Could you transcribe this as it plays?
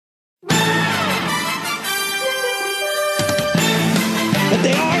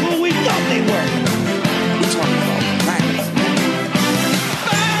They are who we thought they were. We're talking about Magnus.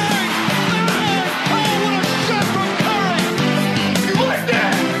 Oh, what a shot from Curry! You like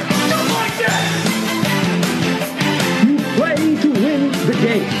that? You like that? You play to win the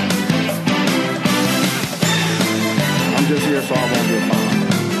game. I'm just here so I won't get fined.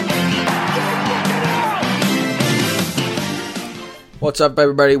 What's up,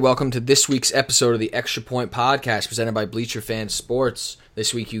 everybody? Welcome to this week's episode of the Extra Point Podcast, presented by Bleacher Fan Sports.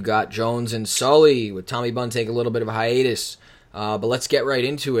 This week you got Jones and Sully, with Tommy Bunn taking a little bit of a hiatus. But let's get right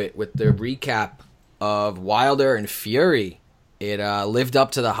into it with the recap of Wilder and Fury. It lived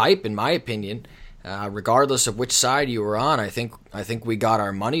up to the hype, in my opinion. Regardless of which side you were on, I think we got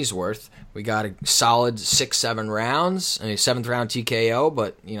our money's worth. We got a solid 6-7 rounds. I mean, 7th round TKO,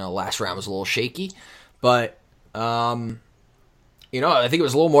 but last round was a little shaky. But I think it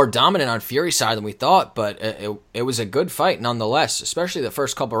was a little more dominant on Fury's side than we thought, but it was a good fight nonetheless, especially the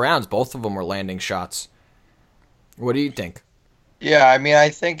first couple rounds. Both of them were landing shots. What do you think? Yeah, I mean, I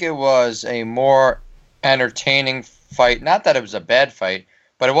think it was a more entertaining fight. Not that it was a bad fight,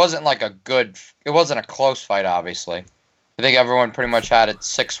 but it wasn't it wasn't a close fight, obviously. I think everyone pretty much had it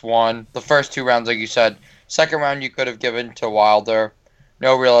 6-1. The first two rounds, like you said. Second round you could have given to Wilder.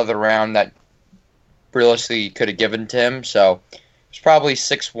 No real other round that realistically you could have given to him, so it's probably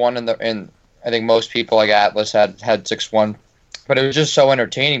 6-1 and I think most people like Atlas had 6-1. But it was just so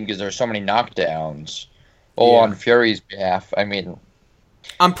entertaining because there were so many knockdowns all on Fury's behalf. I mean,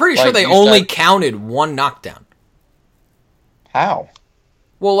 I'm pretty sure they only counted one knockdown. How?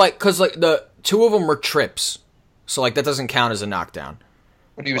 Well, because the two of them were trips. So that doesn't count as a knockdown.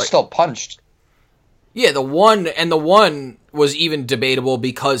 But he was still punched. Yeah, the one was even debatable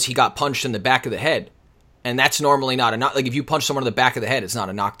because he got punched in the back of the head. And that's normally not a knock. If you punch someone in the back of the head, it's not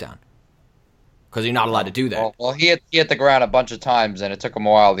a knockdown. Because you're not allowed to do that. Well, he hit the ground a bunch of times, and it took him a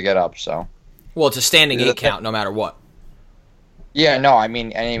while to get up. So. Well, it's a standing 8 count, no matter what. Yeah, no, I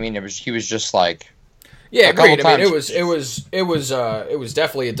mean, he was just like. Yeah, agreed. I mean, it was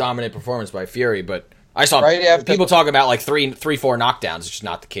definitely a dominant performance by Fury, but I saw people talk about 3-4 knockdowns. It's just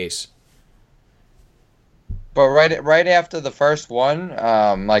not the case. But right after the first one,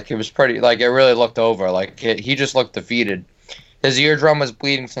 it was pretty, it really looked over. He just looked defeated. His eardrum was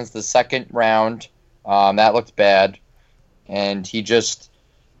bleeding since the second round. That looked bad. And I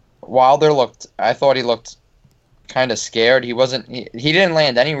thought he looked kind of scared. He didn't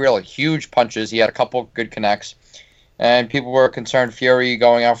land any real huge punches. He had a couple good connects. And people were concerned Fury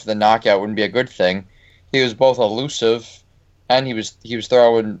going out for the knockout wouldn't be a good thing. He was both elusive and he was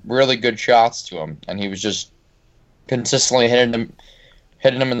throwing really good shots to him. And he was just consistently hitting him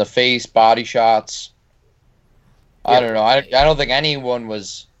in the face, body shots. I don't know. I don't think anyone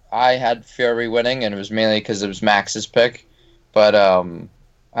was. I had Fury winning, and it was mainly because it was Max's pick. But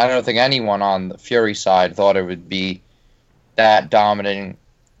I don't think anyone on the Fury side thought it would be that dominating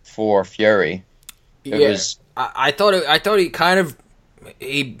for Fury. I thought he kind of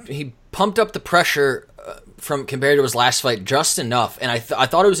he pumped up the pressure from compared to his last fight just enough, and I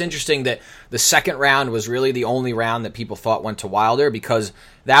thought it was interesting that the second round was really the only round that people thought went to Wilder, because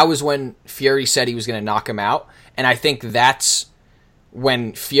that was when Fury said he was going to knock him out, and I think that's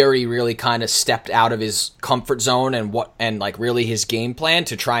when Fury really kind of stepped out of his comfort zone and really his game plan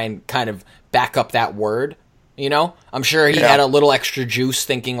to try and kind of back up that word. I'm sure he had a little extra juice,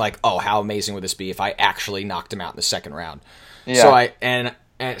 thinking oh, how amazing would this be if I actually knocked him out in the second round? Yeah.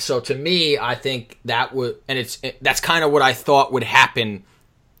 So to me, I think that would, and that's kind of what I thought would happen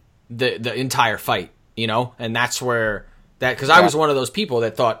the entire fight, and that's where because I was one of those people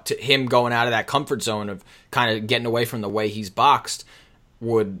that thought him going out of that comfort zone of kind of getting away from the way he's boxed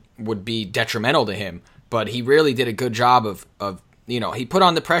would be detrimental to him, but he really did a good job of he put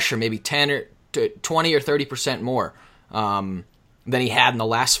on the pressure maybe 10 or 20 or 30% more than he had in the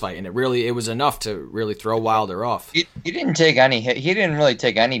last fight, and it was enough to really throw Wilder off. He didn't take any hit. He didn't really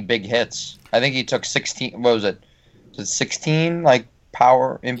take any big hits. I think he took 16. What was it? 16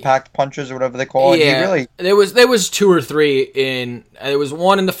 power impact punches or whatever they call it. Yeah, there was 2 or 3 there was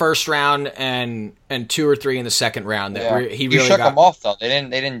 1 in the first round and 2 or 3 in the second round that he really shook them off though. They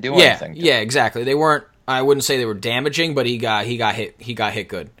didn't do anything. Yeah, exactly. They weren't. I wouldn't say they were damaging, but he got hit. He got hit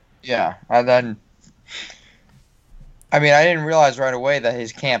good. Yeah, and then. I mean, I didn't realize right away that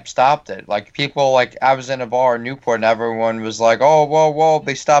his camp stopped it. People, I was in a bar in Newport, and everyone was like, oh, whoa,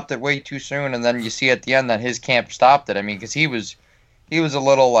 they stopped it way too soon. And then you see at the end that his camp stopped it. I mean, because he was a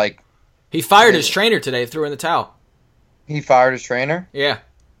little, He fired his trainer today, threw in the towel. He fired his trainer? Yeah.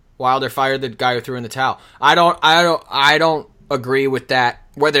 Wilder fired the guy who threw in the towel. I don't agree with that.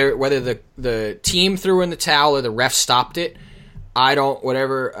 Whether the team threw in the towel or the ref stopped it, I don't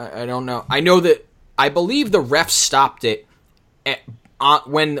know. I know that I believe the ref stopped it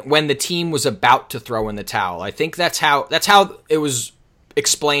when the team was about to throw in the towel. I think that's how it was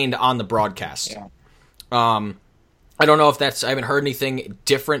explained on the broadcast. Yeah. I don't know if I haven't heard anything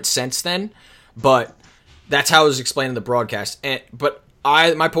different since then, but that's how it was explained in the broadcast. But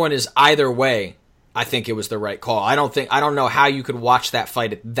my point is, either way, I think it was the right call. I don't know how you could watch that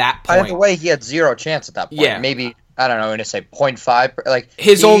fight at that point. Either way, he had zero chance at that point. Yeah. Maybe, I don't know, I'm going to say 0.5. Like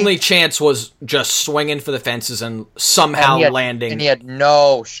his only chance was just swinging for the fences and somehow landing. And he had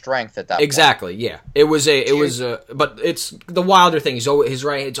no strength at that point. Exactly, yeah. But it's the Wilder thing. He's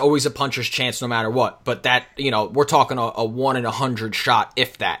right. It's always a puncher's chance no matter what. But that, we're talking a 1 in 100 shot,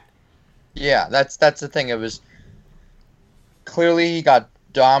 if that. Yeah, that's the thing. It was clearly he got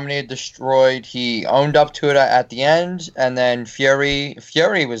dominated, destroyed. He owned up to it at the end, and then Fury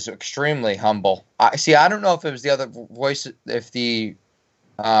was extremely humble. I don't know if it was the other voice, if it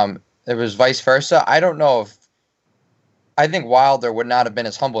was vice versa. I don't know if. I think Wilder would not have been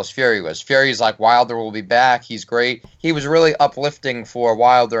as humble as Fury was. Fury's like, Wilder will be back. He's great. He was really uplifting for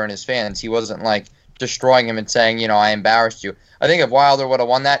Wilder and his fans. He wasn't like destroying him and saying, I embarrassed you. I think if Wilder would have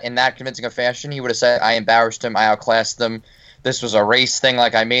won that in that convincing a fashion, he would have said, I embarrassed him. I outclassed him. This was a race thing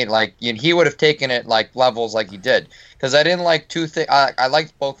like I made. He would have taken it like levels like he did. Because I didn't like two things. I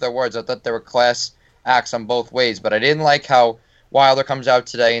liked both their words. I thought they were class acts on both ways. But I didn't like how Wilder comes out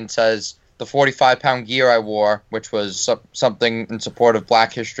today and says, the 45-pound gear I wore, which was something in support of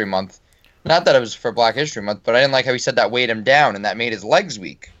Black History Month. Not that it was for Black History Month, but I didn't like how he said that weighed him down and that made his legs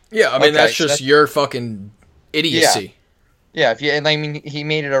weak. Yeah, I mean, that's just your fucking idiocy. Yeah, he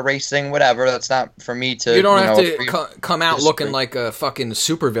made it a race thing, whatever. That's not for me to. You don't have to come out looking like a fucking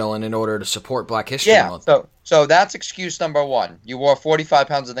supervillain in order to support Black History Month. So that's excuse number one. You wore 45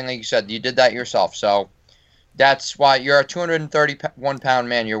 pounds of thing, like you said. You did that yourself. So that's why you're a 231-pound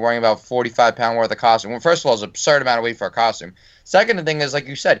man. You're wearing about 45-pound worth of costume. Well, first of all, it's an absurd amount of weight for a costume. Second thing is, like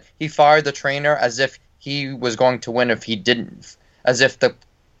you said, he fired the trainer as if he was going to win if he didn't, as if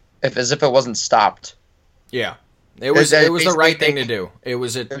it wasn't stopped. Yeah. It was the right thing to do. It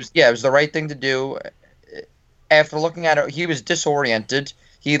was the right thing to do. After looking at it, he was disoriented.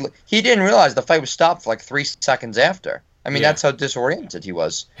 He didn't realize the fight was stopped for like 3 seconds after. I mean, that's how disoriented he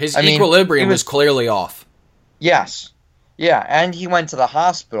was. His equilibrium was clearly off. Yes. Yeah, and he went to the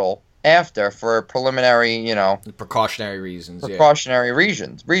hospital after for preliminary, precautionary reasons.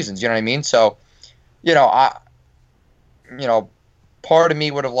 Reasons, you know what I mean? So, part of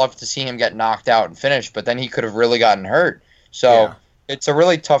me would have loved to see him get knocked out and finish, but then he could have really gotten hurt. So It's a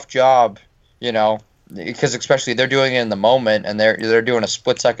really tough job, because especially they're doing it in the moment and they're doing a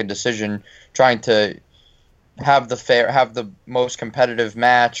split-second decision, trying to have the most competitive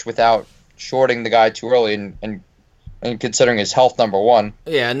match without shorting the guy too early and considering his health number one.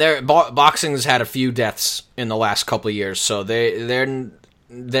 Yeah, and boxing's had a few deaths in the last couple of years, so they're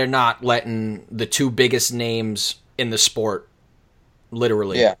not letting the two biggest names in the sport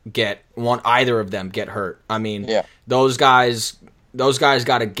literally either of them get hurt. I mean, those guys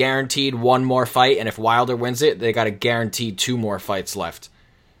got a guaranteed one more fight, and if Wilder wins it, they got a guaranteed 2 more fights left.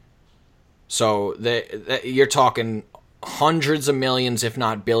 So you're talking hundreds of millions, if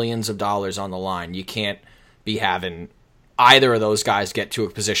not billions of dollars on the line. You can't be having either of those guys get to a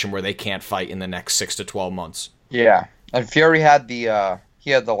position where they can't fight in the next 6 to 12 months. Yeah, and Fury had the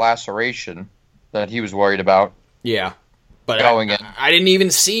laceration that he was worried about. Yeah. But I didn't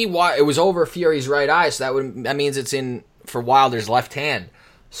even see why it was over Fury's right eye, so that means it's in for Wilder's left hand.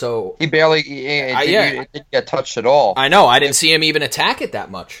 So he didn't get touched at all. I know. I didn't see him even attack it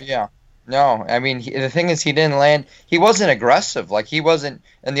that much. Yeah. No, I mean the thing is he didn't land. He wasn't aggressive. Like he wasn't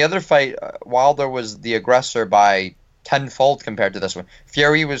in the other fight. Wilder was the aggressor by tenfold compared to this one.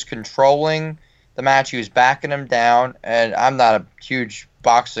 Fury was controlling the match. He was backing him down, and I'm not a huge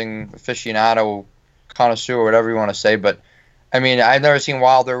boxing aficionado, connoisseur, or whatever you want to say, but I mean, I've never seen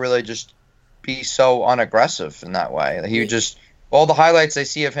Wilder really just be so unaggressive in that way. He just all the highlights I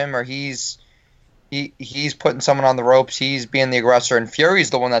see of him are he's putting someone on the ropes, he's being the aggressor, and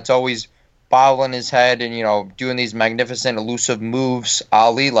Fury's the one that's always bobbling his head and doing these magnificent elusive moves,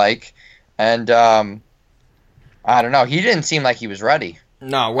 Ali-like, and I don't know. He didn't seem like he was ready.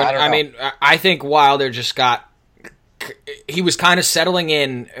 No, I think Wilder just he was kind of settling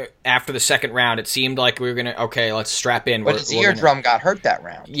in after the second round. It seemed like we were let's strap in. But his eardrum got hurt that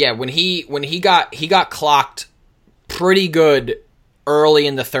round. Yeah, when he got clocked pretty good early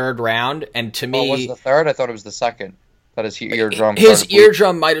in the third round, and to me, was the third? I thought it was the second. That his eardrum. His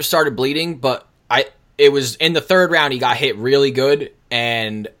eardrum might have started bleeding, but it was in the third round. He got hit really good,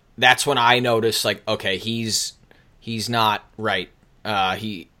 and that's when I noticed, like, okay, he's he's not right.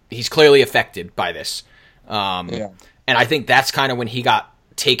 He's clearly affected by this. Yeah. And I think that's kind of when he got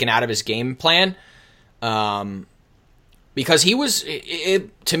taken out of his game plan. Because he was,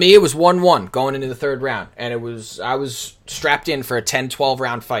 to me, it was 1-1 going into the third round. And I was strapped in for a 10-12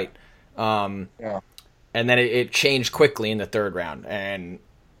 round fight. Yeah. And then it changed quickly in the third round. And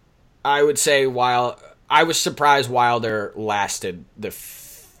I would say I was surprised Wilder lasted the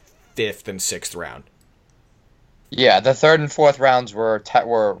fifth and sixth round. Yeah, the third and fourth rounds were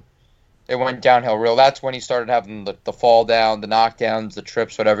it went downhill real. That's when he started having the fall down, the knockdowns, the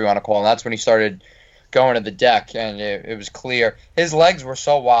trips, whatever you want to call them. That's when he started going to the deck, and it was clear. His legs were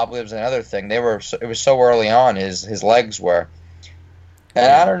so wobbly. It was another thing. It was so early on. His legs were. And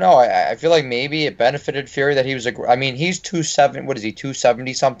I don't know. I feel like maybe it benefited Fury that he was. I mean, he's 270. What is he?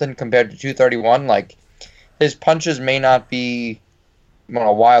 270 something compared to 231. Like, his punches may not be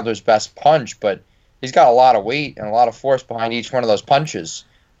Wilder's best punch, but he's got a lot of weight and a lot of force behind each one of those punches.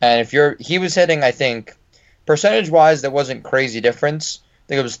 And he was hitting, I think, percentage-wise, there wasn't crazy difference. I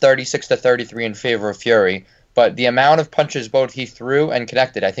think it was 36-33 in favor of Fury. But the amount of punches both he threw and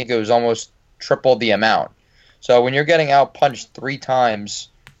connected, I think it was almost triple the amount. So when you're getting out-punched 3 times,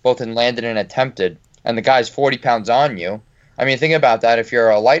 both in landed and attempted, and the guy's 40 pounds on you, I mean, think about that if you're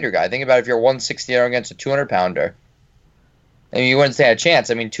a lighter guy. Think about if you're 160 against a 200-pounder. I mean, you wouldn't stand a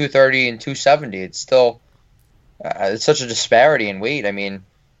chance. I mean, 230 and 270, it's still it's such a disparity in weight. I mean,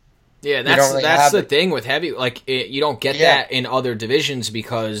 yeah, that's the thing with heavy. Like, you don't get that in other divisions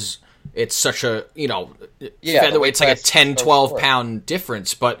because it's such a, featherweight's like a 10, 12 pound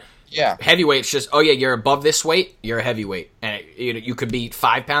difference. But heavyweight's just, you're above this weight, you're a heavyweight. And you could be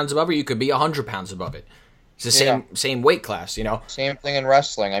 5 pounds above, or you could be 100 pounds above it. It's the same weight class, Same thing in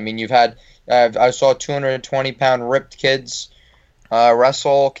wrestling. I mean, you've had, I saw 220-pound ripped kids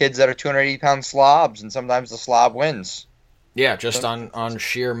wrestle kids that are 280-pound slobs, and sometimes the slob wins. Yeah, just on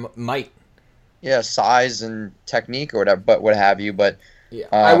sheer might. Yeah, size and technique or whatever, but what have you. But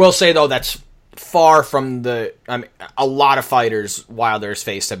I will say though, that's far from a lot of fighters Wilder's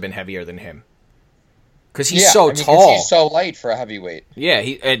faced have been heavier than him. Because he's so tall. He's so light for a heavyweight. Yeah,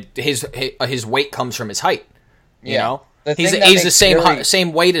 his weight comes from his height. You know, he's the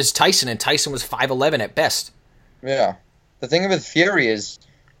same weight as Tyson, and Tyson was 5'11" at best. Yeah, the thing with Fury is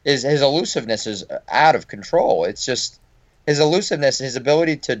his elusiveness is out of control. It's just his elusiveness, his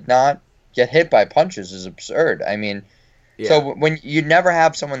ability to not get hit by punches is absurd. I mean, so when you never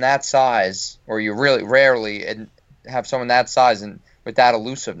have someone that size, or you really rarely have someone that size and with that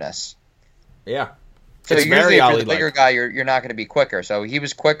elusiveness. Yeah. So it's usually if you're the bigger guy, you're not going to be quicker. So he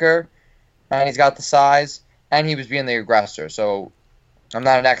was quicker, and he's got the size, and he was being the aggressor. So I'm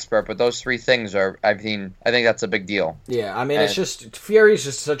not an expert, but those 3 things are, I think that's a big deal. Yeah, I mean, it's just, Fury's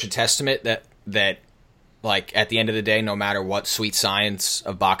just such a testament that like, at the end of the day, no matter what, sweet science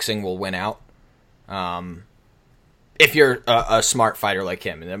of boxing will win out. If you're a smart fighter like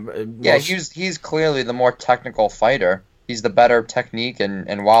him. He's clearly the more technical fighter. He's the better technique,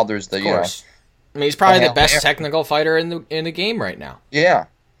 and Wilder's the, I mean, he's probably the best technical fighter in the game right now. Yeah,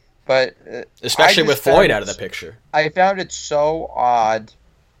 but especially with Floyd out of the picture. I found it so odd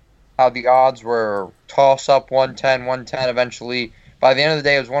how the odds were toss up 110 eventually. By the end of the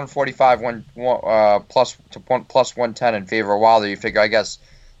day, it was 145 plus 110 in favor of Wilder. You figure, I guess,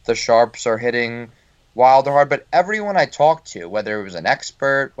 the sharps are hitting Wilder hard. But everyone I talked to, whether it was an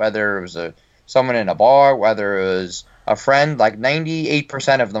expert, whether it was someone in a bar, whether it was a friend, like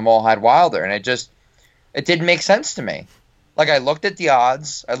 98% of them all had Wilder, and it didn't make sense to me. Like, I looked at the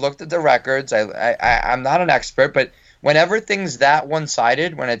odds, I looked at the records. I'm not an expert, but whenever things that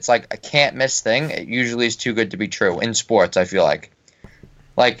one-sided, when it's like a can't-miss thing, it usually is too good to be true in sports. I feel like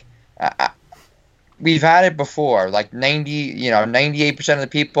we've had it before. Like 98% of the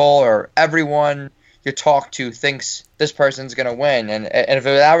people or everyone you talk to thinks this person's gonna win, and if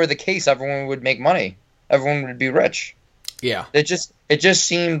that were the case, everyone would make money. Everyone would be rich. Yeah. It just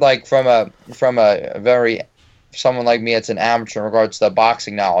seemed like from a very someone like me, it's an amateur in regards to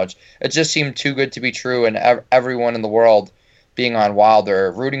boxing knowledge. It just seemed too good to be true, and everyone in the world being on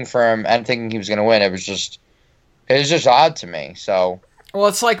Wilder, rooting for him, and thinking he was going to win. It was just odd to me. So. Well,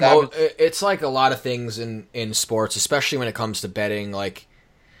 it's like it's like a lot of things in sports, especially when it comes to betting. Like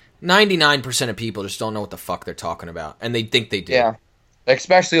 99% of people just don't know what the fuck they're talking about, and they think they do. Yeah.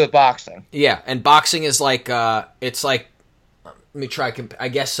 Especially with boxing. Yeah, and boxing is like, it's like, let me try, I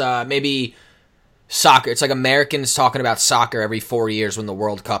guess maybe soccer. It's like Americans talking about soccer every 4 years when the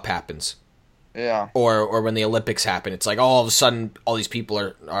World Cup happens. Yeah. Or when the Olympics happen. It's like all of a sudden all these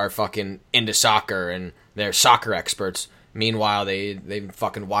people are fucking into soccer and they're soccer experts. Meanwhile, they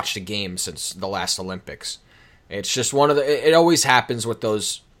fucking watched a game since the last Olympics. It's just one of the. It always happens with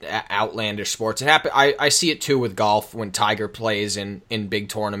those outlandish sports. I see it too with golf when Tiger plays in big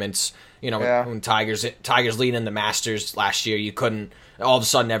tournaments. When Tiger's leading the Masters last year, you couldn't. All of a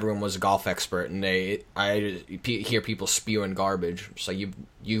sudden, everyone was a golf expert, and I hear people spewing garbage. It's like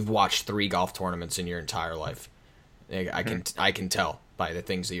you've watched 3 golf tournaments in your entire life. I can tell by the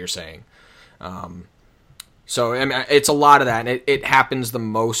things that you're saying. So I mean, it's a lot of that, and it happens the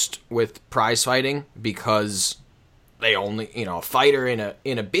most with prize fighting because they only, a fighter in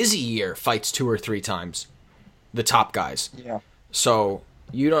a busy year fights 2 or 3 times the top guys. Yeah. So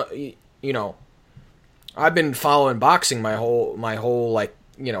I've been following boxing my whole like,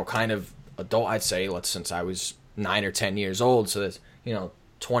 kind of adult, I'd say, since I was 9 or 10 years old. So that's,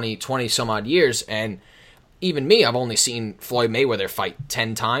 20 some odd years. And even me, I've only seen Floyd Mayweather fight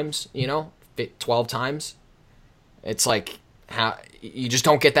 10 times, 12 times. It's like how you just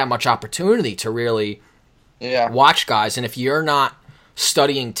don't get that much opportunity to really watch guys. And if you're not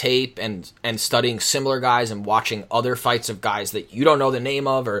studying tape and studying similar guys and watching other fights of guys that you don't know the name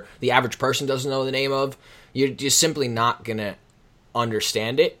of or the average person doesn't know the name of, you're simply not going to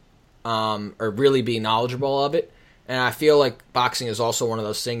understand it or really be knowledgeable of it. And I feel like boxing is also one of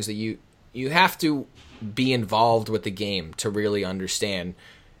those things that you have to be involved with the game to really understand.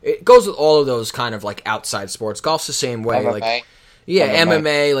 It goes with all of those kind of like outside sports. Golf's the same way. MMA. Like, yeah,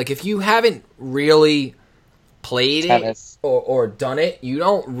 MMA. Like if you haven't really played Tennis. it or done it, you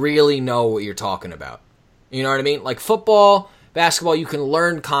don't really know what you're talking about. You know what I mean? Like football, basketball, you can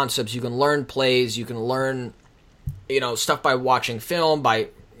learn concepts, you can learn plays, you can learn, stuff by watching film, by,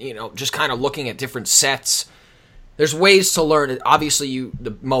 just kind of looking at different sets. There's ways to learn it. Obviously,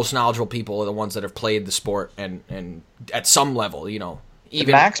 the most knowledgeable people are the ones that have played the sport and at some level, even Did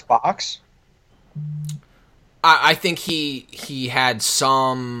Max box? I think he had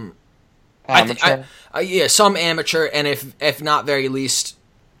some Amateur? some amateur, and if not very least,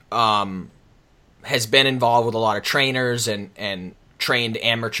 has been involved with a lot of trainers and trained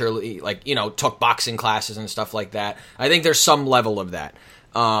amateurly, like took boxing classes and stuff like that. I think there's some level of that.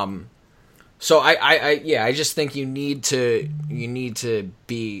 So I just think you need to get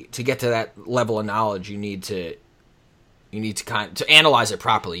to that level of knowledge. You need to to analyze it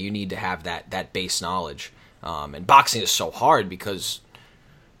properly. You need to have that base knowledge. And boxing is so hard because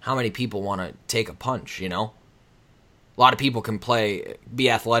how many people want to take a punch? A lot of people can be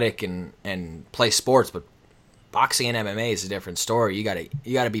athletic and play sports, but boxing and MMA is a different story. You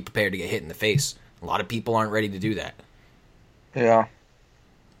gotta be prepared to get hit in the face. A lot of people aren't ready to do that. Yeah.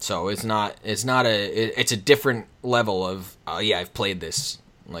 So it's a different level of I've played this.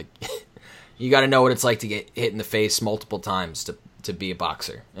 Like you got to know what it's like to get hit in the face multiple times to be a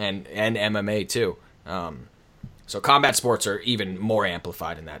boxer and MMA too. So combat sports are even more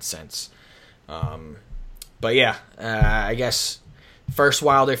amplified in that sense. But yeah, I guess first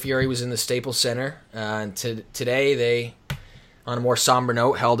Wilder Fury was in the Staples Center. And today they, on a more somber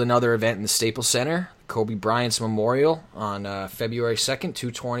note, held another event in the Staples Center, Kobe Bryant's Memorial, on February 2nd,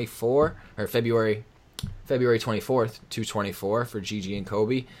 224, or February 24th, 224 for Gigi and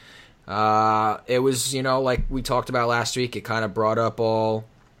Kobe. It was, like we talked about last week, it kind of brought up all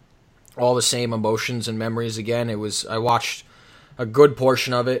the same emotions and memories again. I watched a good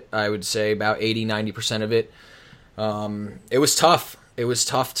portion of it. I would say about 80-90% of it. It was tough. It was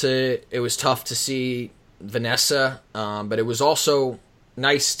tough to see Vanessa, but it was also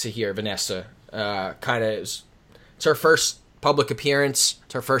nice to hear Vanessa. It's her first public appearance.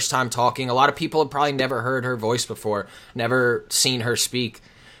 It's her first time talking. A lot of people have probably never heard her voice before, never seen her speak.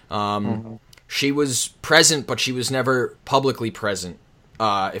 She was present, but she was never publicly present.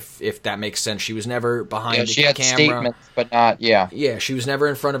 If that makes sense. She was never behind the camera. She had statements, but not, Yeah, she was never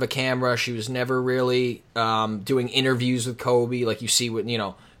in front of a camera. She was never really doing interviews with Kobe like you see with,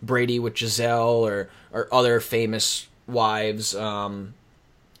 Brady with Giselle or other famous wives.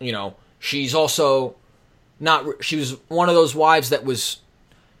 She's also she was one of those wives that was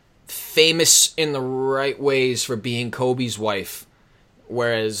famous in the right ways for being Kobe's wife.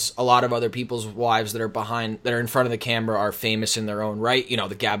 Whereas a lot of other people's wives that are in front of the camera are famous in their own right.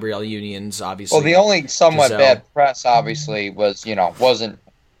 The Gabrielle Unions, obviously. Well, the only somewhat Giselle. bad press, obviously, was, wasn't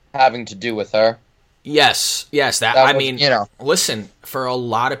having to do with her. Yes. Listen, for a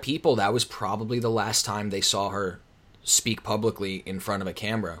lot of people, that was probably the last time they saw her speak publicly in front of a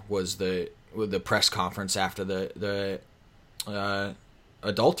camera was the press conference after the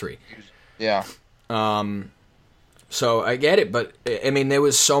adultery. Yeah. So I get it, but I mean, there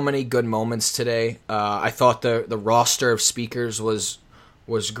was so many good moments today. I thought the roster of speakers was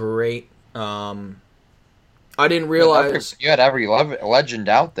great. I didn't realize you had every legend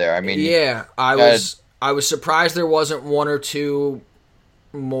out there. I mean, yeah, I I was surprised there wasn't one or two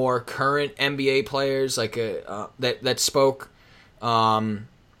more current NBA players like that spoke.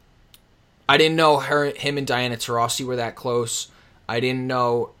 I didn't know him and Diana Taurasi were that close. I didn't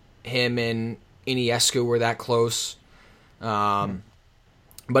know him and Iniescu were that close. But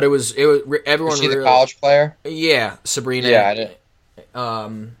it was everyone. Was she really, the college player? Yeah, Sabrina. Yeah, I didn't.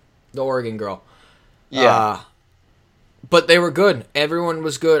 The Oregon girl. Yeah. But they were good. Everyone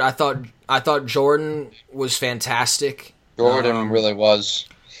was good. I thought Jordan was fantastic. Jordan really was.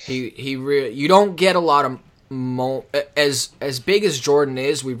 You don't get a lot of as big as Jordan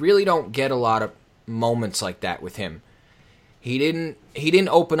is, we really don't get a lot of moments like that with him. He didn't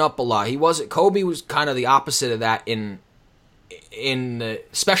open up a lot. Kobe was kind of the opposite of that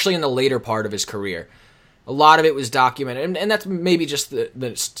especially in the later part of his career. A lot of it was documented, and that's maybe just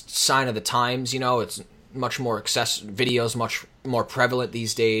the sign of the times. It's much more video's much more prevalent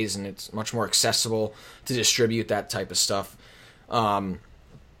these days, and it's much more accessible to distribute that type of stuff.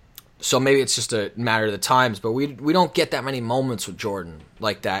 So maybe it's just a matter of the times, but we don't get that many moments with Jordan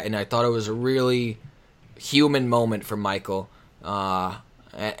like that, and I thought it was a really human moment for Michael.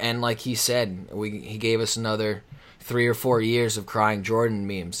 And like he said, he gave us another 3 or 4 years of crying Jordan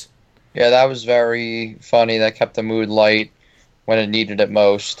memes. Yeah, that was very funny. That kept the mood light when it needed it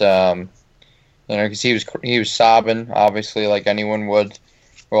most. Because he was sobbing, obviously, like anyone would.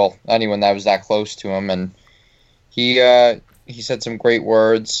 Well, anyone that was that close to him, and he said some great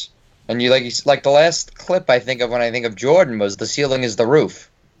words. And like the last clip I think of when I think of Jordan was "The ceiling is the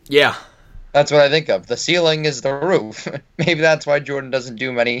roof." Yeah, that's what I think of. The ceiling is the roof. Maybe that's why Jordan doesn't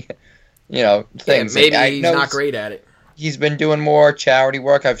do many, things. Yeah, maybe he's not great at it. He's been doing more charity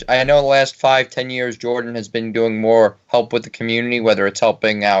work. I know the last 5-10 years, Jordan has been doing more help with the community, whether it's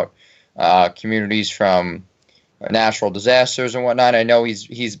helping out communities from natural disasters and whatnot. I know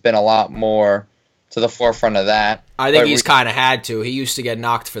he's been a lot more to the forefront of that. I think he's kind of had to. He used to get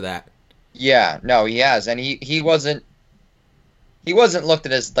knocked for that. Yeah, no, he has, and he wasn't looked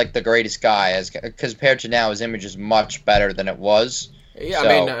at as like the greatest guy as compared to now. His image is much better than it was. Yeah, so,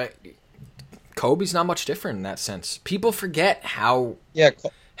 I mean, Kobe's not much different in that sense. People forget how. Yeah,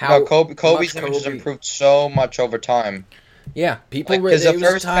 Kobe's image has improved so much over time. Yeah, people there was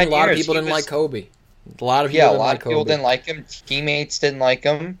a time a lot of people didn't like Kobe. A lot of people didn't like him. Teammates didn't like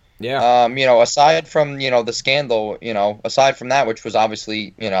him. Yeah. Aside from the scandal, aside from that, which was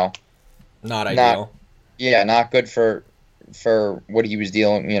obviously not ideal. Not good for what he was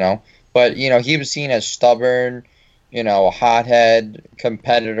dealing. But he was seen as stubborn, a hothead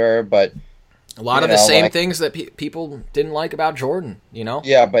competitor, but a lot of the same things that people didn't like about Jordan.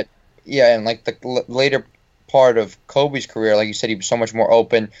 Yeah, and like the later part of Kobe's career, like you said, he was so much more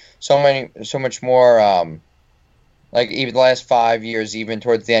open, so much more. Like even the last 5 years, even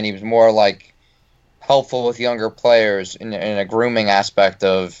towards the end, he was more like helpful with younger players in a grooming aspect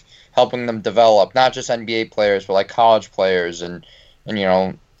of helping them develop, not just NBA players, but like college players, and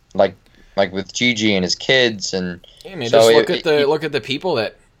like with Gigi and his kids, and look at the people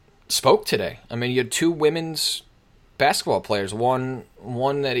that spoke today. I mean, you had 2 women's basketball players, one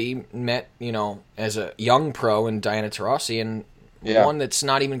that he met, as a young pro in Diana Taurasi, and one that's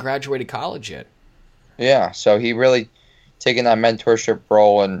not even graduated college yet. Yeah, so he really taken that mentorship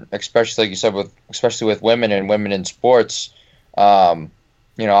role, and especially like you said, especially with women and women in sports.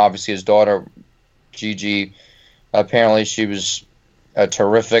 Obviously his daughter Gigi, apparently she was a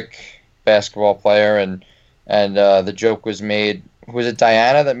terrific basketball player, and the joke was made. Was it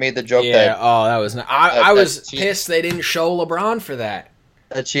Diana that made the joke? Yeah. That was. I was pissed they didn't show LeBron for that.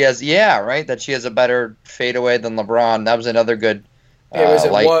 That she has, that she has a better fadeaway than LeBron. That was another good.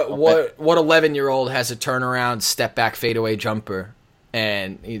 What 11-year-old has a turnaround step back fadeaway jumper,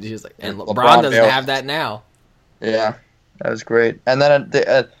 and he's like, and LeBron doesn't have that now. Yeah, that was great. And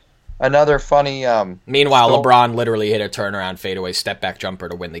then another funny. Meanwhile, LeBron literally hit a turnaround fadeaway step back jumper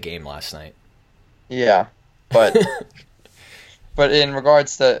to win the game last night. Yeah, but but in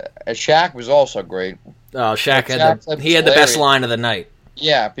regards to Shaq was also great. Oh, Shaq had the best line of the night.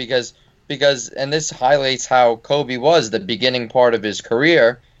 Yeah, because and this highlights how Kobe was the beginning part of his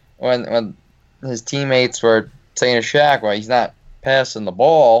career when his teammates were saying to Shaq, well, he's not passing the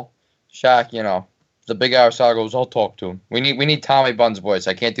ball. Shaq, the big Aristotle goes, I'll talk to him. We need Tommy Bunn's voice.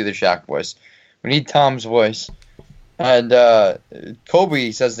 I can't do the Shaq voice. We need Tom's voice. And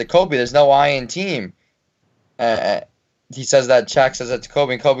Kobe says to Kobe, there's no I in team. He says that, Shaq says that to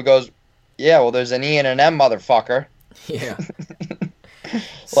Kobe, and Kobe goes, yeah, well, there's an E and an M, motherfucker. Yeah.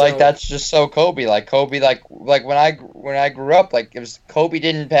 That's just so Kobe. Like Kobe, like when I grew up, like it was Kobe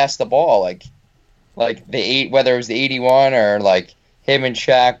didn't pass the ball. Like whether it was the 81 or like him and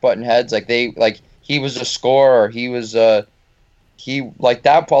Shaq button heads, like he was a scorer. He was he like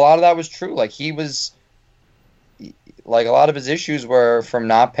that. A lot of that was true. Like he was like a lot of his issues were from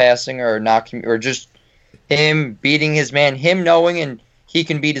not passing or or just him beating his man. Him knowing and he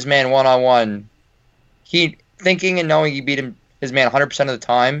can beat his man one on one. He thinking and knowing he beat his man 100% of the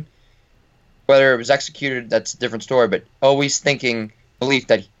time. Whether it was executed, that's a different story. But always thinking belief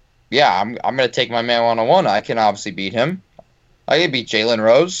that yeah, I'm going to take my man one on one. I can obviously beat him. I can beat Jalen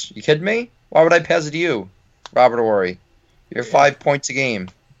Rose. You kidding me? Why would I pass it to you, Robert Horry? You're 5 points a game.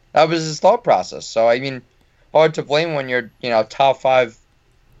 That was his thought process. So I mean, hard to blame when you're top 5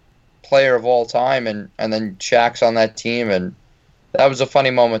 player of all time, and then Shaq's on that team, and that was a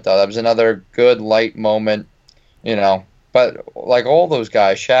funny moment though. That was another good light moment, But like all those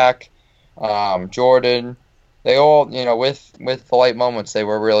guys, Shaq, Jordan, they all with the light moments, they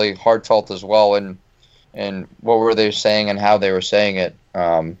were really heartfelt as well, and what were they saying and how they were saying it.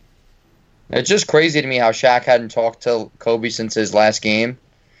 It's just crazy to me how Shaq hadn't talked to Kobe since his last game.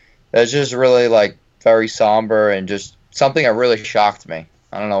 That's just really like very somber and just something that really shocked me.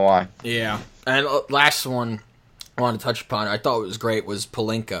 I don't know why. Yeah. And last one I want to touch upon, I thought was great, was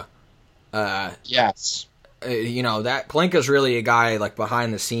Pelinka. Yes. That Pelinka's really a guy like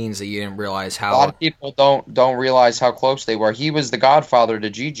behind the scenes that you didn't realize how. A lot of people don't realize how close they were. He was the godfather to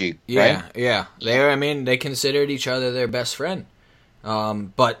Gigi. Yeah, right? yeah. They considered each other their best friend.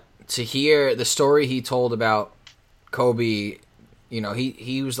 But to hear the story he told about Kobe,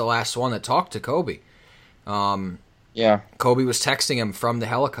 he was the last one that talked to Kobe. Yeah. Kobe was texting him from the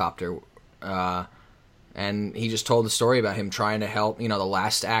helicopter, and he just told the story about him trying to help. The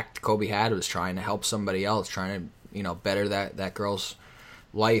last act Kobe had was trying to help somebody else, trying to better that girl's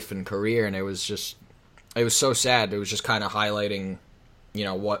life and career, and it was so sad. It was just kind of highlighting,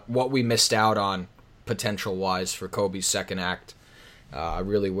 what we missed out on potential wise for Kobe's second act.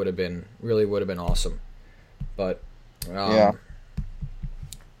 Really would have been awesome, but yeah.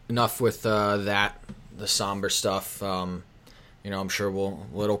 Enough with the somber stuff. I'm sure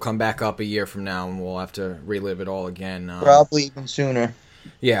it'll come back up a year from now, and we'll have to relive it all again. Probably even sooner.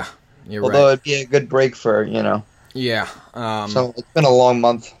 Yeah, you're Although right. it'd be a good break for Yeah. So it's been a long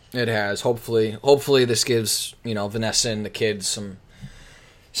month. It has. Hopefully this gives Vanessa and the kids some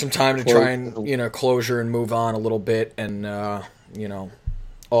time to try and closure and move on a little bit, and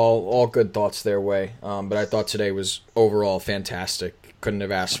all good thoughts their way. But I thought today was overall fantastic. Couldn't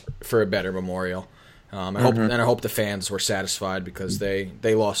have asked for a better memorial. I hope the fans were satisfied because they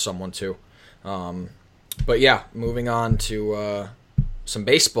lost someone too. But yeah, moving on to some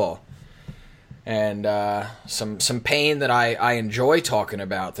baseball and some pain that I enjoy talking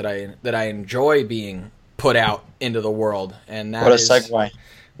about, that I enjoy being put out into the world, and that What a is, segue!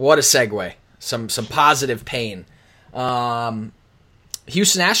 What a segue! Some positive pain. Houston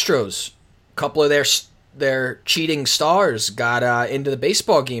Astros, a couple of their cheating stars got into the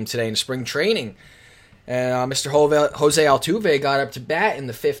baseball game today in spring training. Mr. Jose Altuve got up to bat in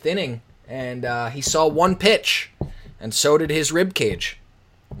the 5th inning, and he saw one pitch, and so did his rib cage.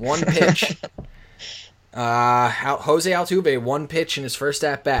 One pitch. Jose Altuve, one pitch in his first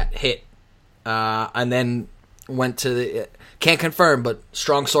at-bat, hit, and then went to the... Can't confirm, but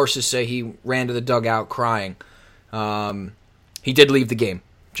strong sources say he ran to the dugout crying. He did leave the game,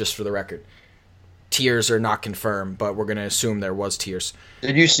 just for the record. Tears are not confirmed, but we're going to assume there was tears.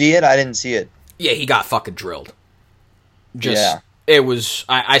 Did you see it? I didn't see it. Yeah, he got fucking drilled. It was...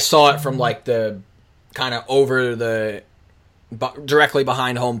 I saw it from like the kind of over the... directly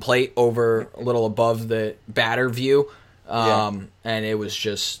behind home plate, over a little above the batter view. And it was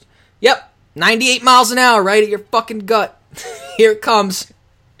just... Yep, 98 miles an hour right at your fucking gut. Here it comes.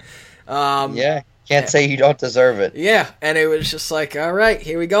 Yeah, can't say you don't deserve it. Yeah, and it was just like, all right,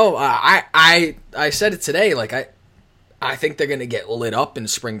 here we go. I said it today, like I think they're gonna get lit up in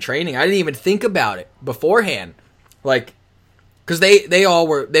spring training. I didn't even think about it beforehand, like, because they've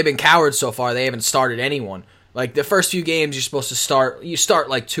been cowards so far. They haven't started anyone. Like the first few games, you're supposed to start. You start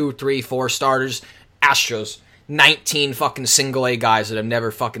like 2, 3, 4 starters. Astros, 19 fucking single A guys that have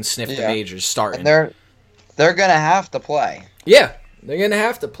never fucking sniffed the majors starting. And they're gonna have to play. Yeah, they're gonna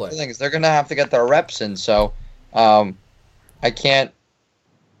have to play. The thing is, they're gonna have to get their reps in. So, I can't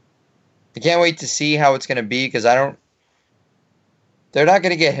wait to see how it's gonna be, because they're not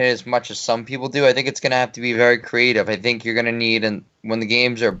gonna get hit as much as some people do. I think it's gonna have to be very creative. I think you're gonna need, and when the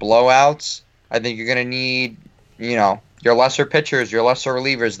games are blowouts, I think you're gonna need, your lesser pitchers, your lesser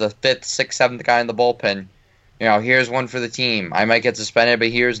relievers, the 5th, 6th, 7th guy in the bullpen. Here's one for the team. I might get suspended, but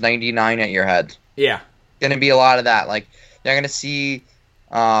here's 99 at your head. Yeah. Going to be a lot of that. Like, you're going to see,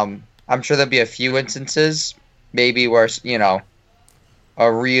 I'm sure there'll be a few instances, maybe where,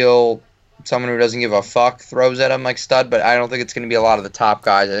 a real someone who doesn't give a fuck throws at him like Stud, but I don't think it's going to be a lot of the top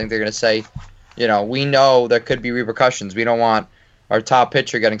guys. I think they're going to say, we know there could be repercussions. We don't want our top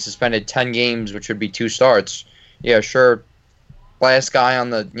pitcher getting suspended 10 games, which would be 2 starts. Yeah, sure. Last guy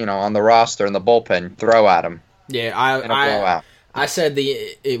on the on the roster in the bullpen, throw at him. Yeah, I said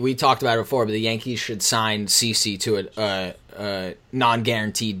we talked about it before, but the Yankees should sign CeCe to a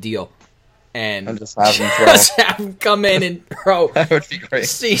non-guaranteed deal, and just have him throw. Just have him come in and throw. That would be great.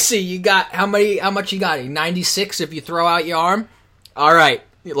 CeCe, you got how much you got? 96 if you throw out your arm. All right,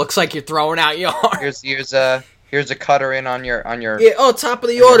 it looks like you're throwing out your arm. Here's a cutter in on your. Yeah. Oh, top of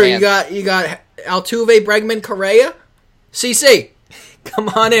the order. You got Altuve, Bregman, Correa. CeCe, come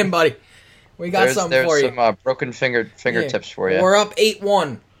on in, buddy. We got something for you. There's some broken fingertips for you. We're up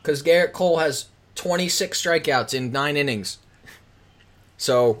 8-1 because Garrett Cole has 26 strikeouts in 9 innings.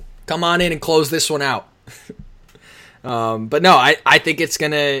 So come on in and close this one out. But no, I think it's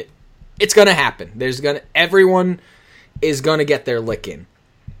gonna happen. Everyone is gonna get their lick in,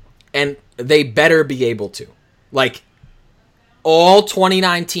 and they better be able to. Like, all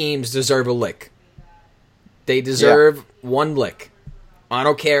 29 teams deserve a lick. They deserve one lick. I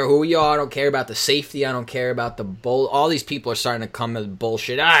don't care who you are. I don't care about the safety. I don't care about the bull. All these people are starting to come with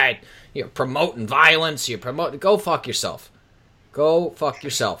bullshit. All right, you're promoting violence. Go fuck yourself. Go fuck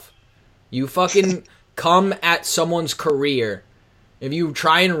yourself. You fucking come at someone's career. If you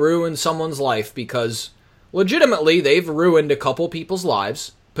try and ruin someone's life, because legitimately they've ruined a couple people's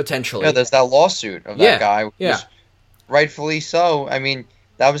lives, potentially. Yeah, there's that lawsuit of that guy. Yeah. Rightfully so. I mean,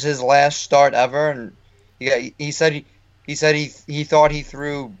 that was his last start ever, and he said he thought he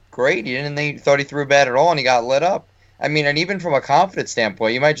threw great. He didn't think he thought he threw bad at all, and he got lit up. I mean, and even from a confidence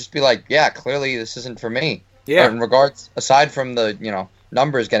standpoint, you might just be like, yeah, clearly this isn't for me. Yeah. But in regards, aside from the,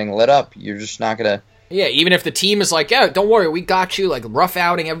 numbers getting lit up, you're just not going to... Yeah, even if the team is like, yeah, don't worry, we got you, like, rough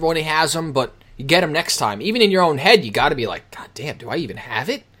outing, everybody has them, but you get them next time. Even in your own head, you got to be like, God damn, do I even have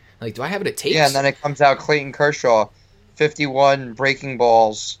it? Like, do I have it at tapes? Yeah, and then it comes out Clayton Kershaw, 51 breaking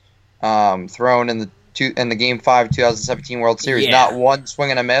balls thrown in the Game 5 2017 World Series. Yeah. Not one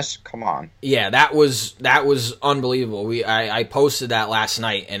swing and a miss. Come on. Yeah, that was unbelievable. I posted that last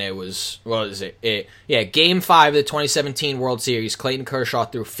night, and it was, what was it? Game 5 of the 2017 World Series, Clayton Kershaw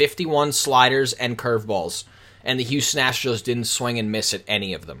threw 51 sliders and curveballs, and the Houston Astros didn't swing and miss at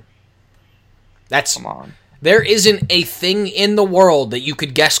any of them. Come on. There isn't a thing in the world that you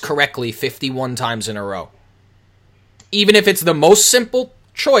could guess correctly 51 times in a row. Even if it's the most simple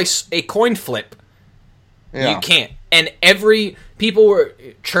choice, a coin flip. Yeah. You can't. And people were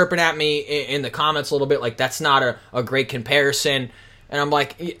chirping at me in the comments a little bit, like, that's not a great comparison. And I'm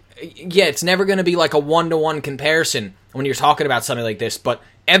like, yeah, it's never going to be like a 1-to-1 comparison when you're talking about something like this. But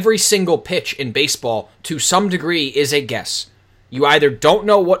every single pitch in baseball, to some degree, is a guess. You either don't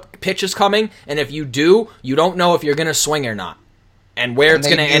know what pitch is coming, and if you do, you don't know if you're going to swing or not, and where it's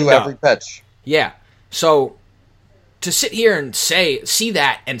going to end up. Every pitch. Yeah. So to sit here and see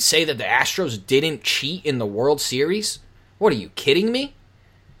that and say that the Astros didn't cheat in the World Series? What, are you kidding me?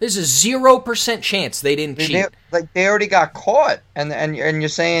 There's a 0% chance they didn't cheat. They already got caught, and you're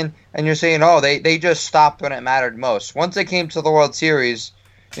saying oh, they just stopped when it mattered most. Once they came to the World Series,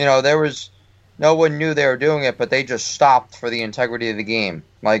 there was no one knew they were doing it, but they just stopped for the integrity of the game.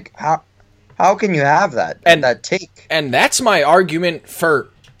 Like, how can you have that and that take? And that's my argument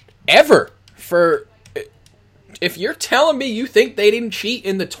forever. If you're telling me you think they didn't cheat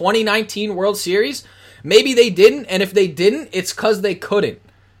in the 2019 World Series, maybe they didn't, and if they didn't, it's because they couldn't.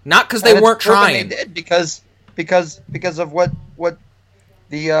 Not because they weren't trying. They did because of what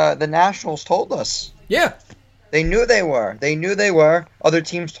the Nationals told us. Yeah. They knew they were. They knew they were. Other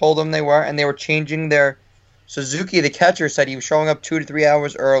teams told them they were, and they were changing their... Suzuki, the catcher, said he was showing up 2 to 3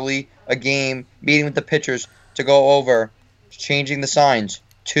 hours early a game, meeting with the pitchers to go over, changing the signs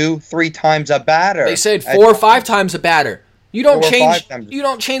 2-3 times a batter. They said 4 or 5 times a batter. You don't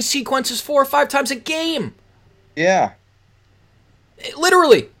change sequences 4 or 5 times a game. Yeah.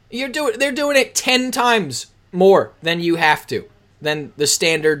 Literally, they're doing it 10 times more than you have to, than the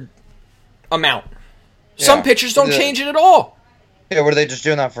standard amount. Yeah. Some pitchers don't change it at all. Yeah, what are they just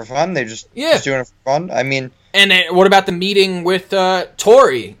doing that for fun? Just doing it for fun? I mean... And then what about the meeting with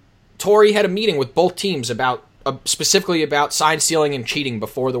Torrey? Torrey had a meeting with both teams specifically about sign stealing and cheating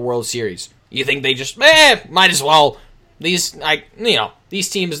before the World Series. You think they just, might as well... These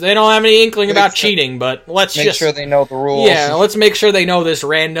teams, they don't have any inkling about cheating, but let's make sure they know the rules. Yeah, let's make sure they know this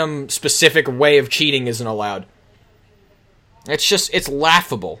random, specific way of cheating isn't allowed. It's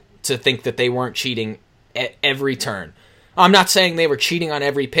laughable to think that they weren't cheating at every turn. I'm not saying they were cheating on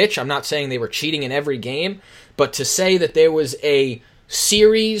every pitch. I'm not saying they were cheating in every game. But to say that there was a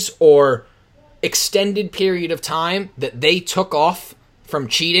series or extended period of time that they took off from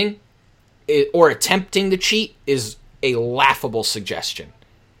cheating or attempting to cheat is a laughable suggestion.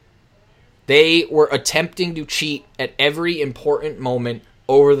 They were attempting to cheat at every important moment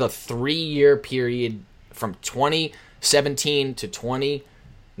over the 3-year period from 2017 to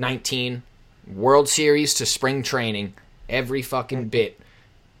 2019, World Series to spring training, every fucking bit.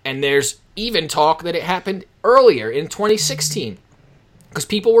 And there's even talk that it happened earlier in 2016 because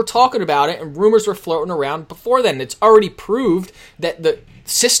people were talking about it and rumors were floating around before then. It's already proved that the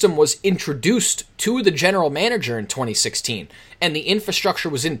system was introduced to the general manager in 2016 and the infrastructure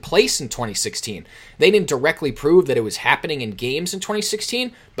was in place in 2016. They didn't directly prove that it was happening in games in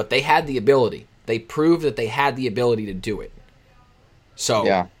 2016, but they had the ability. They proved that they had the ability to do it. So,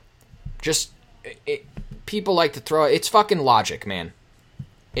 Yeah. People like to throw it. It's fucking logic, man.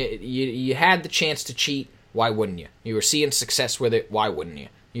 You had the chance to cheat. Why wouldn't you? You were seeing success with it. Why wouldn't you?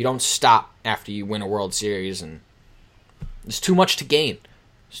 You don't stop after you win a World Series, and there's too much to gain.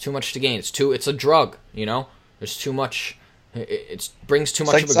 It's too much to gain. It's a drug, you know? There's too much. It brings too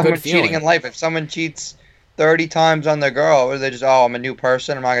much It's of like a good someone feeling. cheating in life. If someone cheats 30 times on their girl, or they just, oh, I'm a new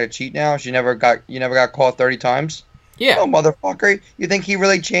person, I'm not going to cheat now. You never got caught 30 times? Yeah. Oh, motherfucker. You think he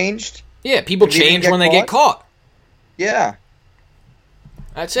really changed? Yeah, people If you didn't change get when they get caught. Yeah.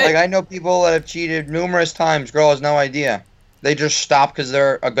 That's it. Like, I know people that have cheated numerous times. Girl has no idea. They just stop because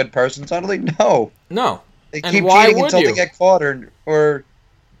they're a good person suddenly? No. No. They And keep why cheating would until you? they get caught or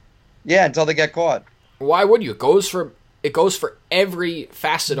yeah, until they get caught. Why would you? It goes for every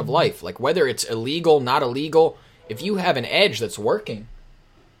facet of life. Like whether it's illegal, not illegal. If you have an edge that's working,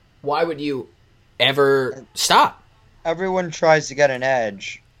 why would you ever stop? Everyone tries to get an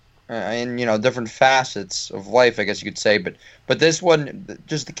edge in, different facets of life, I guess you could say, but this one,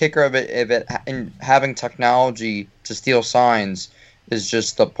 just the kicker of it in having technology to steal signs is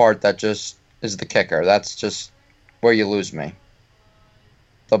just the part that just is the kicker. That's just where you lose me.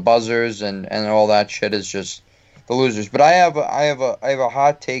 The buzzers and all that shit is just the losers. But I have a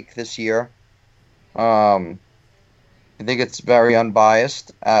hot take this year. I think it's very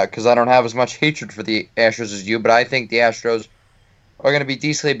unbiased because I don't have as much hatred for the Astros as you, but I think the Astros are going to be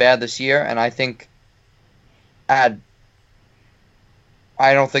decently bad this year, and I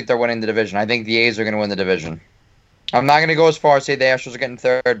don't think they're winning the division. I think the A's are going to win the division. I'm not going to go as far as say the Astros are getting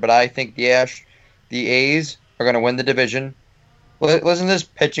third, but I think the A's are going to win the division. Listen to this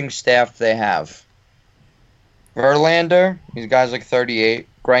pitching staff they have. Verlander, these guys like 38.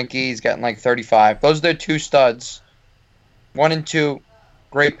 Greinke, he's getting like 35. Those are their two studs. 1 and 2,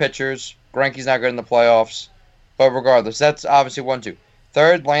 great pitchers. Greinke's not good in the playoffs. But regardless, that's obviously 1, 2.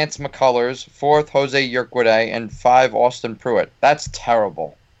 Third, Lance McCullers. Fourth, Jose Urquidy. And 5, Austin Pruitt. That's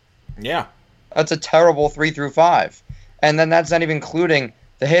terrible. Yeah. That's a terrible 3 through 5. And then that's not even including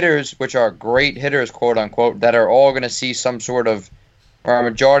the hitters, which are great hitters, quote unquote, that are all going to see some sort of, or a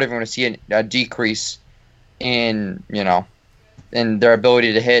majority of them are going to see a decrease in, in their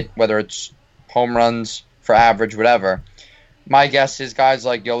ability to hit, whether it's home runs for average, whatever. My guess is guys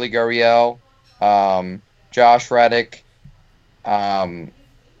like Yoli Gurriel, Josh Reddick, and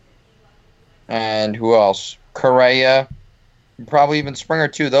who else? Correa, probably even Springer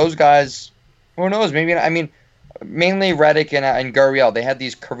too. Those guys, who knows? Maybe, mainly Reddick and Gurriel. They had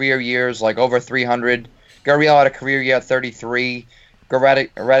these career years, like over 300. Gurriel had a career year at 33.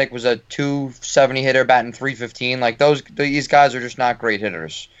 Reddick was a 270 hitter, batting 315. Like these guys are just not great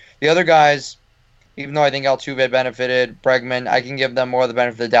hitters. The other guys, even though I think Altuve benefited, Bregman, I can give them more of the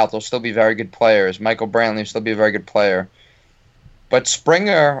benefit of the doubt. They'll still be very good players. Michael Brantley will still be a very good player. But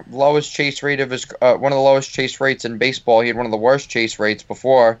Springer, lowest chase rate of his, one of the lowest chase rates in baseball. He had one of the worst chase rates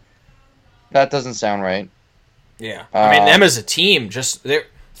before. That doesn't sound right. Yeah. Them as a team, they're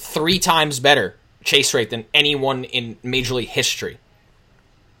 3 times better chase rate than anyone in Major League history.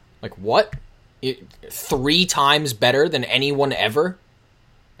 Like, what? 3 times better than anyone ever?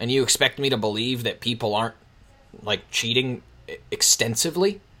 And you expect me to believe that people aren't, like, cheating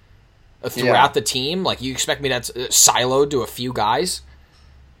extensively throughout the team? Like, you expect me that's siloed to a few guys?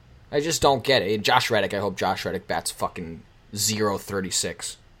 I just don't get it. Josh Reddick, I hope Josh Reddick bats fucking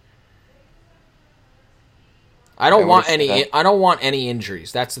 0.36. I don't want any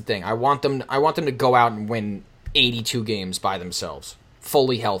injuries. That's the thing. I want them to go out and win 82 games by themselves,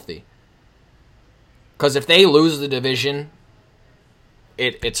 fully healthy. Because if they lose the division,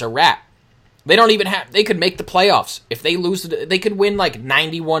 it's a wrap. They don't even have. They could make the playoffs if they lose. They could win like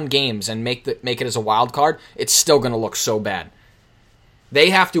 91 games and make it as a wild card. It's still going to look so bad. They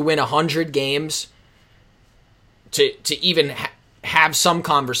have to win 100 games to even have some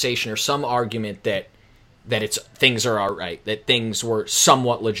conversation or some argument that things are all right, that things were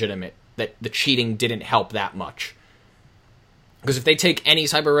somewhat legitimate that the cheating didn't help that much. Because if they take any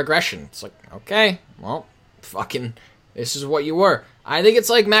type of regression, it's like, okay, well, fucking, this is what you were. I think it's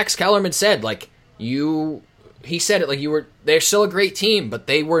like Max Kellerman said, like, he said it, like, they're still a great team, but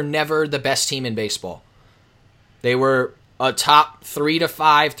they were never the best team in baseball. They were a top 3 to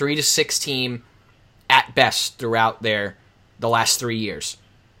 5, 3 to 6 team at best throughout the last 3 years.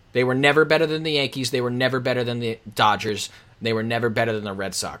 They were never better than the Yankees. They were never better than the Dodgers. They were never better than the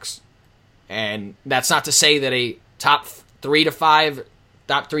Red Sox. And that's not to say that a top 3 to 5,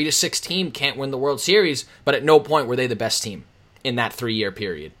 top 3 to 6 team can't win the World Series, but at no point were they the best team in that 3-year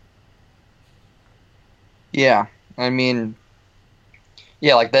period. Yeah, I mean,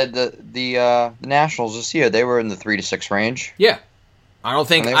 yeah, like the Nationals this year, they were in the 3 to 6 range. Yeah, I don't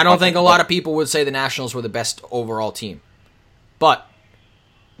think a lot of people would say the Nationals were the best overall team, but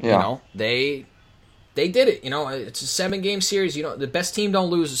yeah. You know, they did it. You know, it's a 7-game series. You know, the best team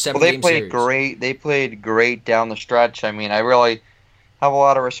don't lose a 7-game series. They played great. They played great down the stretch. I mean, I really have a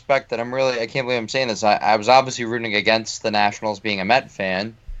lot of respect. That I can't believe I'm saying this. I was obviously rooting against the Nationals, being a Met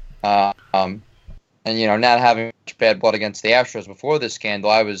fan. And, you know, not having much bad blood against the Astros before this scandal,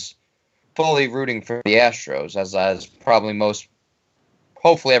 I was fully rooting for the Astros, as probably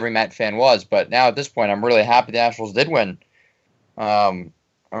hopefully every Met fan was. But now at this point, I'm really happy the Astros did win.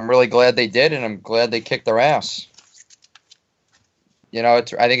 I'm really glad they did, and I'm glad they kicked their ass. You know, I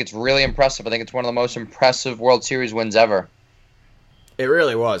think it's really impressive. I think it's one of the most impressive World Series wins ever. It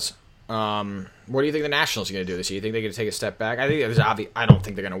really was. What do you think the Nationals are going to do this year? You think they're going to take a step back? I think it was obvious. I don't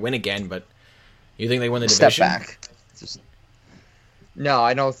think they're going to win again, but you think they win the division? Step back. No,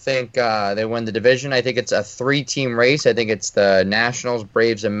 I don't think they win the division. I think it's a 3-team race. I think it's the Nationals,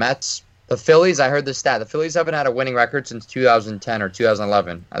 Braves, and Mets. The Phillies, I heard the stat. The Phillies haven't had a winning record since 2010 or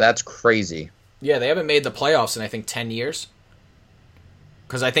 2011. That's crazy. Yeah, they haven't made the playoffs in, I think, 10 years.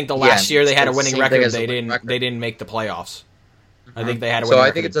 Because I think the last year they had a winning record, they didn't make the playoffs. Mm-hmm. I think they had a winning record. So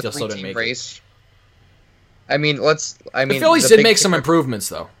I think it's a 3-team race. I mean, the Phillies did make some improvements,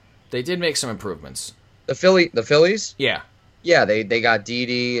 though. They did make some improvements. The Phillies? Yeah. Yeah, they got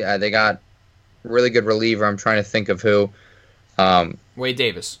Didi. They got really good reliever. I'm trying to think of who. Wade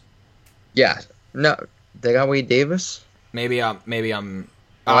Davis. Yeah. No, they got Wade Davis? Maybe I'm.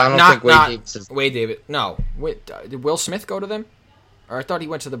 I don't think Wade Davis is... Wade Davis. No. Wait, did Will Smith go to them? Or I thought he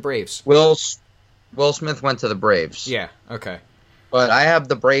went to the Braves. Will Smith went to the Braves. Yeah, okay. But I have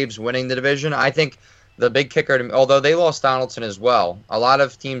the Braves winning the division. I think the big kicker, although they lost Donaldson as well, a lot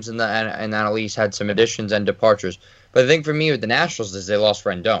of teams in the NL East had some additions and departures. But the thing for me with the Nationals is they lost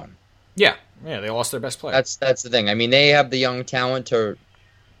Rendon. Yeah, they lost their best player. That's the thing. I mean, they have the young talent to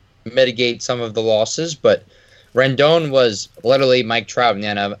mitigate some of the losses, but Rendon was literally Mike Trout in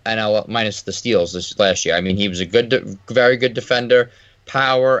the NL minus the steals this last year. I mean, he was a very good defender,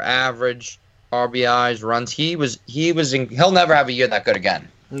 power, average, RBIs, runs. He'll never have a year that good again.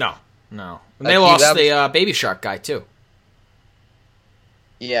 No. And they lost the Baby Shark guy too.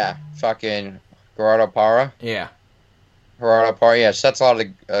 Yeah, fucking Gerardo Parra. Yeah. Gerardo Parra, yes, that's a lot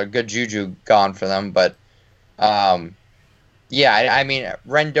of good juju gone for them, but yeah, I mean,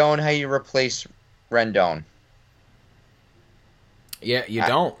 Rendon, how you replace Rendon? Yeah, you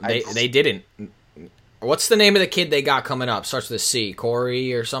don't. They didn't. What's the name of the kid they got coming up? Starts with a C.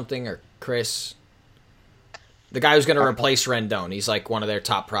 Corey or something, or Chris? The guy who's going to replace Rendon. He's like one of their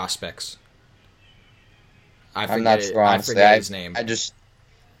top prospects. I forget his name. I just...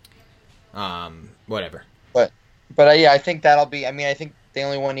 Whatever. But yeah, I think that'll be... I mean, I think they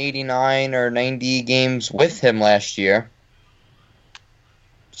only won 89 or 90 games with him last year.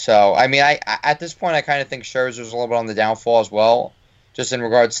 So, I mean, at this point, I kind of think Scherzer's a little bit on the downfall as well, just in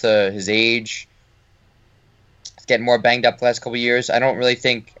regards to his age. He's getting more banged up the last couple of years. I don't really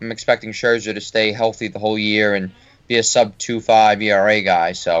think I'm expecting Scherzer to stay healthy the whole year and be a sub-2.5 ERA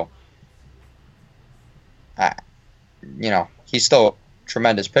guy. So, he's still a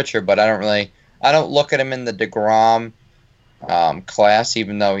tremendous pitcher, but I don't look at him in the DeGrom class,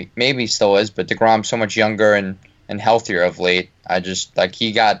 even though maybe he still is, but DeGrom's so much younger and healthier of late.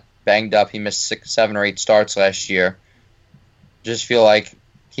 He got banged up. He missed 6, 7, or 8 starts last year. Just feel like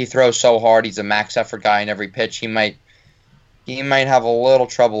he throws so hard. He's a max effort guy in every pitch. He might have a little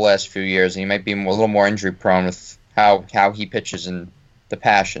trouble last few years, and he might be a little more injury prone with how he pitches and the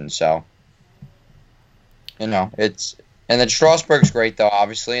passion. So, it's. And then Strasburg's great, though,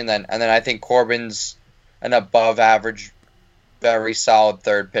 obviously. And then I think Corbin's an above average, very solid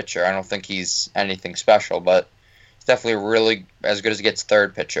third pitcher. I don't think he's anything special, but he's definitely really as good as he gets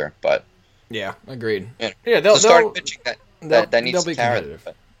third pitcher. But yeah, agreed. They'll start pitching that needs to carry them.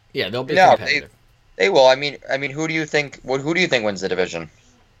 Yeah, they'll be competitive. They will. I mean, who do you think? Who do you think wins the division?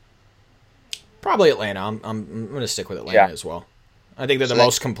 Probably Atlanta. I'm going to stick with Atlanta as well. I think they're the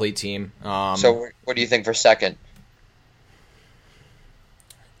most complete team. So what do you think for second?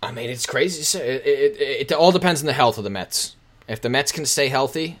 I mean, it's crazy. It all depends on the health of the Mets. If the Mets can stay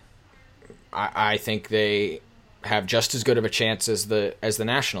healthy, I think they have just as good of a chance as the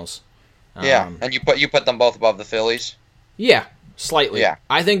Nationals. Yeah, and you put them both above the Phillies? Yeah, slightly. Yeah.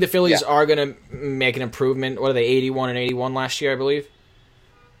 I think the Phillies are going to make an improvement. What are they, 81 and 81 last year, I believe?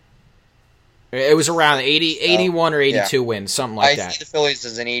 It was around 81 or 82 wins, something like that. I see the Phillies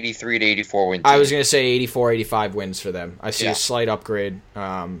as an 83 to 84 win team. I was going to say 84, 85 wins for them. I see a slight upgrade,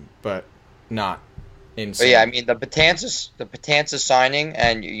 but not insane. But yeah, I mean, the Betances signing,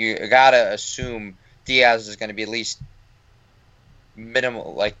 and you got to assume Diaz is going to be at least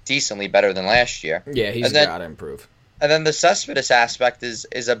minimal, like decently better than last year. Yeah, he's got to improve. And then the Cespedes aspect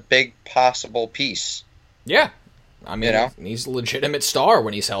is a big possible piece. Yeah. I mean, he's a legitimate star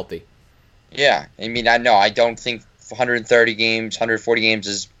when he's healthy. Yeah, I mean, I don't think 130 games, 140 games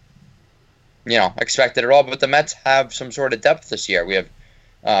is, expected at all. But the Mets have some sort of depth this year. We have,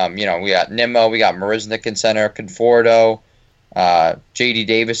 we got Nimmo, we got Marisnick in center, Conforto, J.D.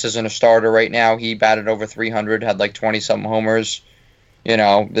 Davis isn't a starter right now. He batted over 300, had like 20-something homers.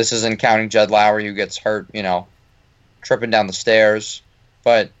 This isn't counting Jed Lowry, who gets hurt, tripping down the stairs.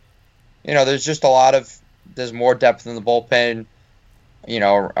 But, there's more depth in the bullpen.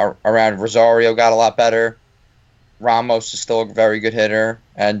 Around Rosario got a lot better. Ramos is still a very good hitter.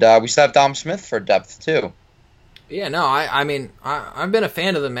 And we still have Dom Smith for depth, too. Yeah, no, I mean, I've been a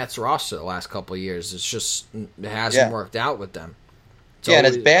fan of the Mets roster the last couple of years. It's just, it hasn't worked out with them. And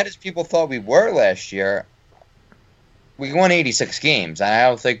as bad as people thought we were last year, we won 86 games. And I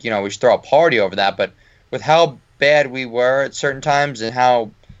don't think, we should throw a party over that. But with how bad we were at certain times and how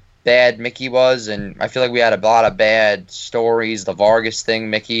bad Mickey was, and I feel like we had a lot of bad stories, the Vargas thing,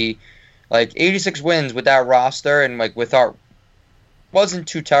 Mickey, like 86 wins with that roster, and like wasn't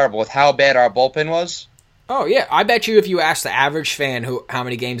too terrible with how bad our bullpen was. Oh yeah, I bet you if you asked the average fan how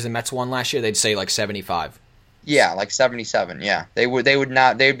many games the Mets won last year, they'd say like 75. Yeah, like 77. Yeah, they'd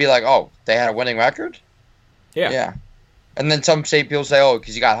be like, oh, they had a winning record. Yeah, and then some people say, oh,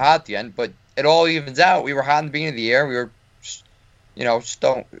 because you got hot at the end, but it all evens out. We were hot in the beginning of the year. We were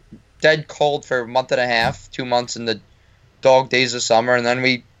dead cold for a month and a half, 2 months in the dog days of summer, and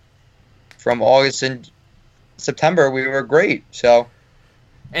then from August and September, we were great. So,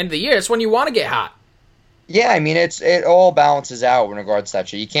 end of the year, it's when you want to get hot. Yeah, I mean, it all balances out in regards to that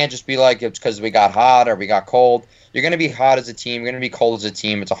shit. You can't just be like, it's because we got hot or we got cold. You're going to be hot as a team. You're going to be cold as a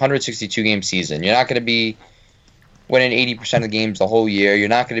team. It's a 162-game season. You're not going to be winning 80% of the games the whole year. You're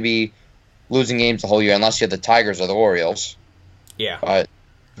not going to be losing games the whole year unless you're the Tigers or the Orioles. Yeah. But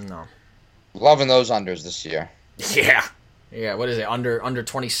no. Loving those unders this year. Yeah. Yeah, what is it? Under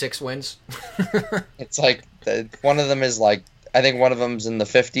 26 wins? It's like one of them is like, I think one of them's in the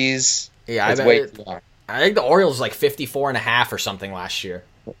 50s. Yeah, I think the Orioles was like 54.5 or something last year.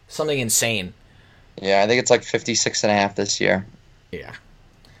 Something insane. Yeah, I think it's like 56.5 this year. Yeah.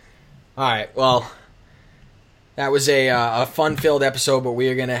 All right, well, that was a fun-filled episode, but we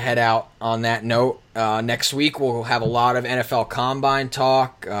are going to head out on that note. Next week, we'll have a lot of NFL Combine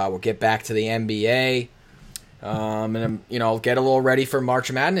talk. We'll get back to the NBA. And, get a little ready for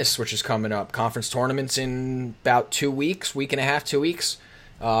March Madness, which is coming up. Conference tournaments in about 2 weeks, week and a half, 2 weeks.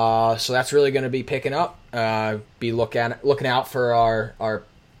 So that's really going to be picking up. Be looking out for our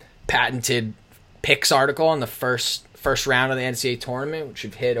patented picks article on the first round of the NCAA tournament, which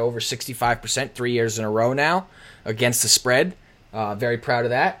have hit over 65% 3 years in a row now against the spread. Very proud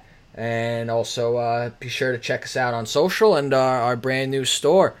of that. And also be sure to check us out on social and our brand new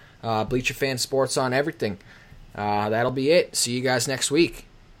store, Bleacher Fan Sports on everything. That'll be it. See you guys next week.